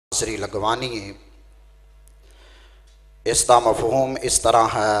حاضری لگوانی ہے۔ اس کا مفہوم اس طرح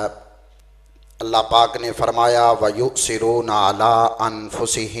ہے، اللہ پاک نے فرمایا وَيُؤْثِرُونَ عَلَىٰ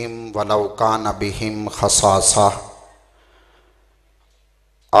أَنفُسِهِمْ وَلَوْ كَانَ بِهِمْ خَصَاصَةٌ،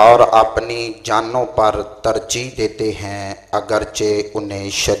 اور اپنی جانوں پر ترجیح دیتے ہیں اگرچہ انہیں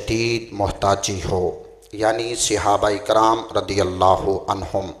شدید محتاجی ہو، یعنی صحابہ کرام رضی اللہ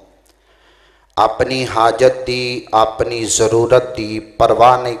عنہم اپنی حاجت دی، اپنی ضرورت دی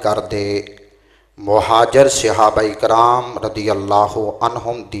پرواہ نہیں کر دے، مہاجر صحابہ کرام رضی اللہ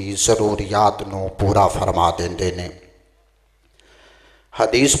عنہم دی ضروریات نو پورا فرما دیندے نے۔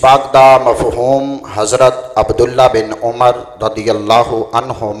 حدیث پاک دا مفہوم حضرت عبداللہ بن عمر رضی اللہ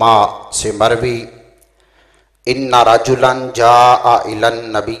عنہما سے مروی ان رجلا جاء الى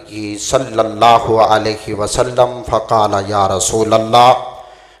النبی صلی اللہ علیہ وسلم فقال یا رسول اللہ،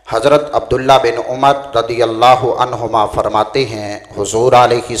 حضرت عبداللہ بن عمر رضی اللہ عنہما فرماتے ہیں حضور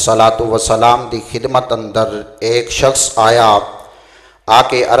علیہ السلام دی خدمت اندر ایک شخص آیا، آ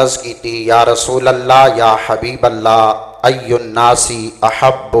کے عرض کی تھی یا رسول اللہ یا حبیب اللہ ای الناس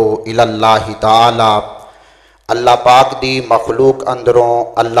احب الی اللہ تعالی، اللہ پاک دی مخلوق اندروں،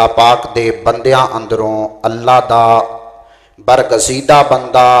 اللہ پاک دے بندیاں اندروں اللہ دا برگزیدہ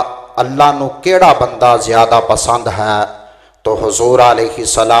بندہ، اللہ نو کیڑا بندہ زیادہ پسند ہے؟ تو حضور علیہ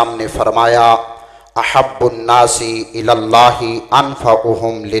السلام نے فرمایا احب الناس الی اللہ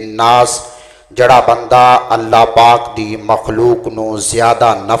انفعہم للناس، جڑا بندہ اللہ پاک دی مخلوق نو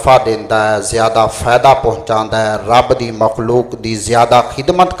زیادہ نفع دیندا ہے، زیادہ فائدہ پہنچاندا ہے، رب دی مخلوق دی زیادہ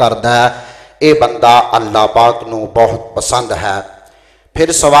خدمت کردا ہے، اے بندہ اللہ پاک نو بہت پسند ہے۔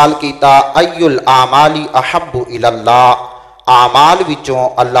 پھر سوال کیتا ای الاعمال احب الی اللہ، اعمال وچوں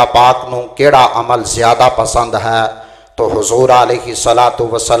اللہ پاک نو کیڑا عمل زیادہ پسند ہے؟ تو حضور علیہ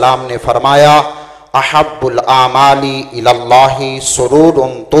السلام نے فرمایا احب الاعمال الی اللہ سرور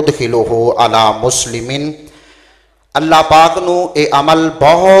تدخلہ علی مسلم، اللہ پاک نو اے عمل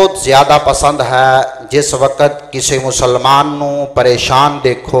بہت زیادہ پسند ہے جس وقت کسی مسلمان نو پریشان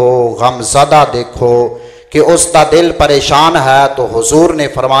دیکھو، غم زدہ دیکھو کہ اس دا دل پریشان ہے، تو حضور نے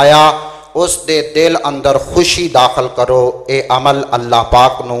فرمایا اس دے دل اندر خوشی داخل کرو، اے عمل اللہ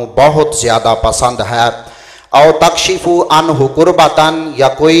پاک نو بہت زیادہ پسند ہے۔ او تکشفو عنہ قربتاً، یا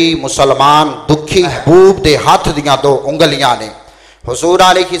کوئی مسلمان دکھی محبوب دے ہاتھ دیاں دو انگلیاں نے، حضور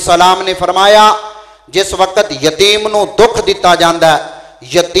علیہ السلام نے فرمایا جس وقت یتیم نو دکھ دیتا جاندہ ہے،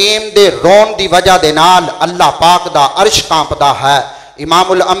 یتیم دے رون دی وجہ دے نال اللہ پاک دا عرش کانپدا ہے۔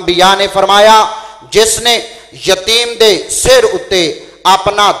 امام الانبیاء نے فرمایا جس نے یتیم دے سر اتے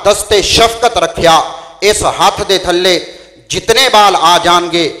اپنا دست شفقت رکھیا، اس ہاتھ دے تھلے جتنے بال آ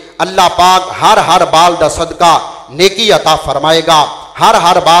جانگے اللہ پاک ہر بال دا صدقہ نیکی عطا فرمائے گا،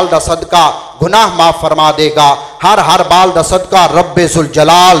 ہر بال دا صدقہ گناہ معاف فرما دے گا، ہر بال دا صدقہ رب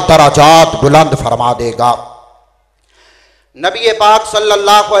ذوالجلال درجات بلند فرما دے گا۔ نبی پاک صلی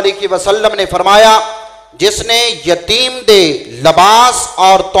اللہ علیہ وسلم نے فرمایا جس نے یتیم دے لباس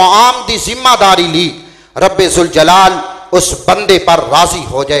اور طعام دی ذمہ داری لی، رب ذوالجلال اس بندے پر راضی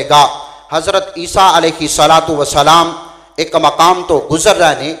ہو جائے گا۔ حضرت عیسیٰ علیہ السلام ایک مقام تو گزر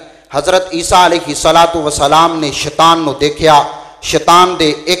رہے نے، حضرت عیسیٰ علیہ السلام نے شیطان نو دیکھیا، شیطان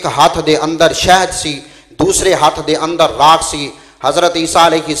دے ایک ہاتھ دے اندر شہد سی، دوسرے ہاتھ دے اندر راکھ سی۔ حضرت عیسیٰ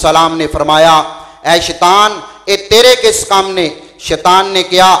علیہ السلام نے فرمایا اے شیطان اے تیرے کس کام نے؟ شیطان نے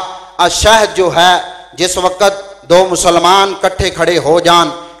کیا شہد جو ہے جس وقت دو مسلمان کٹھے کھڑے ہو جان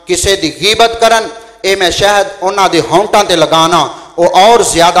کسے دی غیبت کرن، اے میں شہد انہاں دے ہونٹاں تے لگانا او اور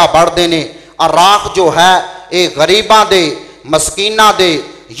زیادہ بڑھ دینے، اور راکھ جو ہے اے غریباں دے، مسکیناں دے،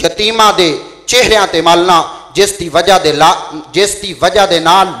 یتیماں دے چہریاں تے ملنا، جس دی وجہ دے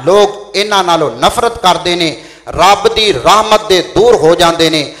نال لوگ انہاں نالو نفرت کر دینے، رب دی رحمت دے دور ہو جاندے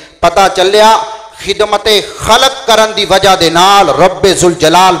نے۔ پتہ چلیا خدمت خلق کرن دی وجہ دے نال رب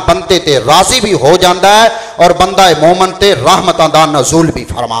ذوالجلال بندے تے راضی بھی ہو جاندہ ہے اور بندہ مومن تے رحمتاں دا نزول بھی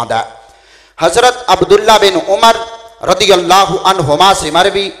فرماندہ ہے۔ حضرت عبداللہ بن عمر رضی اللہ عنہما سے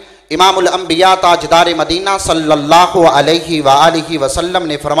مروی امام الانبیاء تاجدار مدینہ صلی اللہ علیہ وآلہ وسلم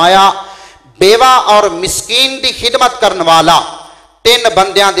نے فرمایا بیوہ اور مسکین دی خدمت کرن والا تین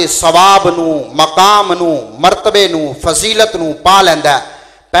بندیاں دے ثواب نو، مقام نو، مرتبے نو، فضیلت نو پا لیندہ ہے۔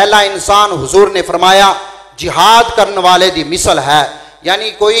 پہلا انسان حضور نے فرمایا جہاد کرن والے دی مثل ہے، یعنی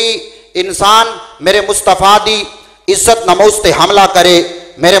کوئی انسان میرے مصطفیٰ دی عزت نموز تے حملہ کرے،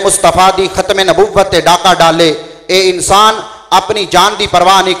 میرے مصطفیٰ دی ختم نبوت تے ڈاکہ ڈالے، اے انسان اپنی جان دی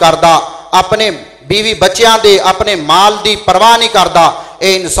پرواہ نہیں کردہ، اپنے بیوی بچیاں دے اپنے مال دی پرواہ نہیں کردہ،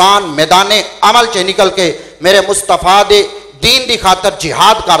 اے انسان میدان عمل چے نکل کے میرے مصطفیٰ دے دین دی خاطر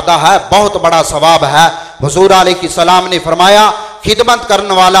جہاد کردہ ہے، بہت بڑا ثواب ہے۔ حضور علیہ السلام نے فرمایا خدمت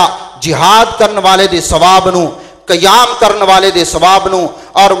کرن والا جہاد کرن والے دے ثواب نو، قیام کرن والے دے ثواب نو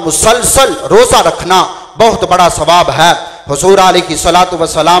اور مسلسل روزہ رکھنا بہت بڑا ثواب ہے۔ حضور علیہ الصلوۃ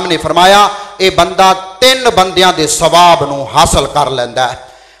والسلام نے فرمایا اے بندہ 3 بندیاں دے ثواب نو حاصل کر لیندا ہے۔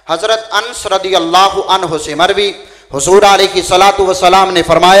 حضرت انس رضی اللہ عنہ سے مروی حضور علیہ الصلوۃ والسلام نے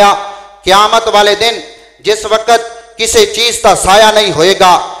فرمایا قیامت والے دن جس وقت کسی چیز کا سایہ نہیں ہوئے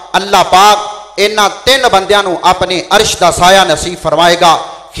گا، اللہ پاک انہاں 3 بندیاں نو اپنے عرش دا سایہ نصیب فرمائے گا۔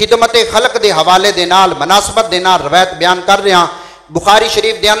 خدمت خلق دے حوالے دے نال مناسبت دے نال روایت بیان کر رہے ہیں، بخاری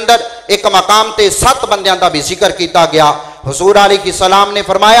شریف دے اندر ایک مقام تے 7 بندیاں دا بھی ذکر کیتا گیا۔ حضور علیہ السلام نے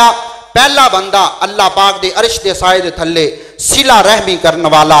فرمایا پہلا بندہ اللہ پاک دے عرش دے سائے دے تھلے صلہ رحمی کرن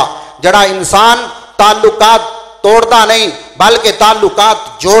والا، جڑا انسان تعلقات توڑدا نہیں بلکہ تعلقات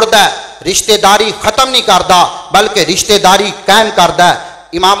جوڑدا ہے، رشتہ داری ختم نہیں کردا بلکہ رشتہ داری قائم کردا ہے۔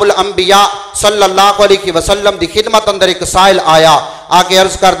 امام الانبیاء صلی اللہ علیہ وسلم دی خدمت اندر ایک سائل آیا، آگے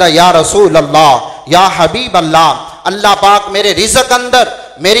عرض کردا یا رسول اللہ یا حبیب اللہ، اللہ پاک میرے رزق اندر،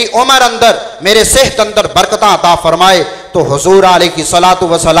 میری عمر اندر، میرے صحت اندر برکتاں عطا فرمائے۔ تو حضور علیہ الصلوۃ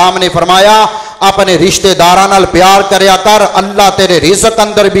والسلام نے فرمایا اپنے رشتہ داراں نال پیار کریا کر، اللہ تیرے رزق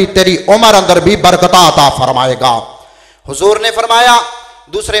اندر بھی تیری عمر اندر بھی برکتاں عطا فرمائے گا۔ حضور نے فرمایا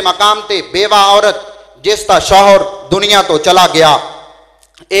دوسرے مقام تے بیوہ عورت جس کا شوہر دنیا تو چلا گیا،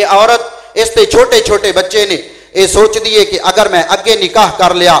 اے عورت اس تے چھوٹے چھوٹے بچے نے اے سوچ دیئے کہ اگر میں اگے نکاح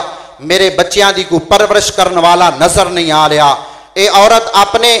کر لیا میرے بچیاں دی کو پرورش کرن والا نظر نہیں آ رہا، اے عورت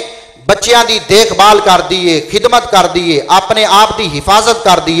اپنے بچیاں دی دیکھ بھال کر دیئے، خدمت کر دیئے، اپنے آپ دی حفاظت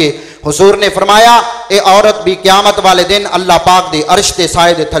کر دیئے۔ حضور نے فرمایا اے عورت بھی قیامت والے دن اللہ پاک دے عرش دے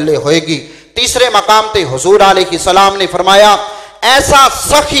سائے دے تھلے ہوئے گی۔ تیسرے مقام تے حضور علیہ السلام نے فرمایا ایسا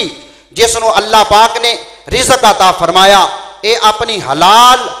سخی جس نو اللہ پاک نے رزق عطا فرمایا، اے اپنی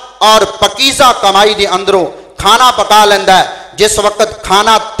حلال اور پکیزہ کمائی دے اندروں کھانا پکا لیندا ہے، جس وقت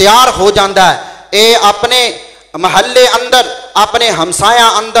کھانا تیار ہو جاندا ہے اے اپنے محلے اندر، اپنے ہمسایہ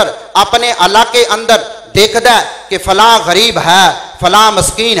اندر، اپنے علاقے اندر دیکھدا ہے کہ فلاں غریب ہے، فلاں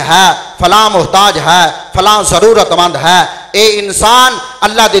مسکین ہے، فلاں محتاج ہے، فلاں ضرورت مند ہے، اے انسان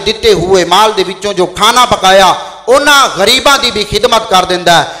اللہ دے دتے ہوئے مال دے وچوں جو کھانا پکایا انہاں غریباں دی بھی خدمت کر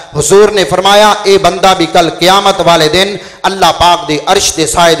دیندا ہے۔ حضور نے فرمایا اے بندہ بھی کل قیامت والے دن اللہ پاک دے عرش دے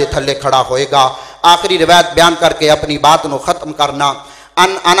سائے دے تھلے کھڑا ہوئے گا۔ آخری روایت بیان کر کے اپنی بات نو ختم کرنا،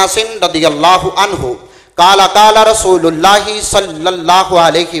 ان انس رضی اللہ عنہ قال قال رسول اللہ صلی اللہ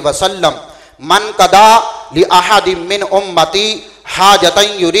علیہ وسلم من قضا لأحد من امتی حاجتا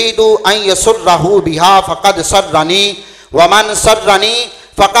یرید ان یسرہ بها فقد سرنی ومن سرنی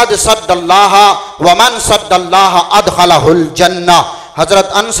فقد صد اللہ ومن صد اللہ ادخلہ الجنہ۔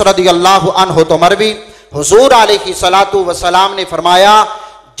 حضرت انس رضی اللہ عنہ تو مروی حضور علیہ الصلوۃ والسلام نے فرمایا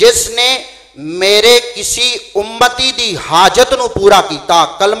جس نے میرے کسی امتی دی حاجت نو پورا کیتا،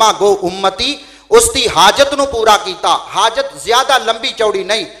 کلمہ گو امتی، اس دی حاجت نو پورا کیتا، حاجت زیادہ لمبی چوڑی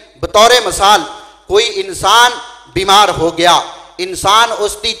نہیں، بطور مثال کوئی انسان بیمار ہو گیا، انسان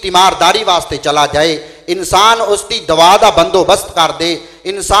اس دی تیمارداری واسطے چلا جائے، انسان اس دی دوا دا بندوبست کر دے،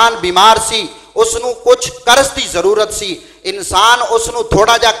 انسان بیمار سی اس نو کچھ قرض دی ضرورت سی، انسان اس نو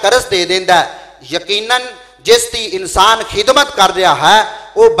تھوڑا جا قرض دے دیندا ہے، یقیناً جس دی انسان خدمت کر رہا ہے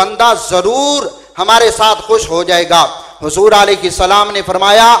وہ بندہ ضرور ہمارے ساتھ خوش ہو جائے گا۔ حضور علیہ السلام نے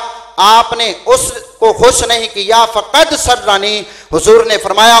فرمایا آپ نے اس کو خوش نہیں کیا فقد سرنی، حضور نے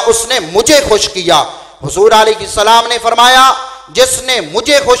فرمایا اس نے مجھے خوش کیا۔ حضور علیہ السلام نے فرمایا جس نے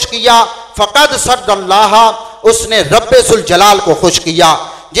مجھے خوش کیا فقد سرد اللہ، اس نے رب ذوالجلال کو خوش کیا،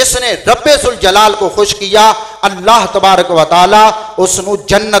 جس نے رب ذوالجلال کو خوش کیا اللہ تبارک و تعالی اس نو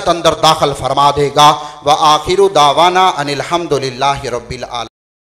جنت اندر داخل فرما دے گا۔ وآخر دعوانا ان الحمدللہ رب العالمین۔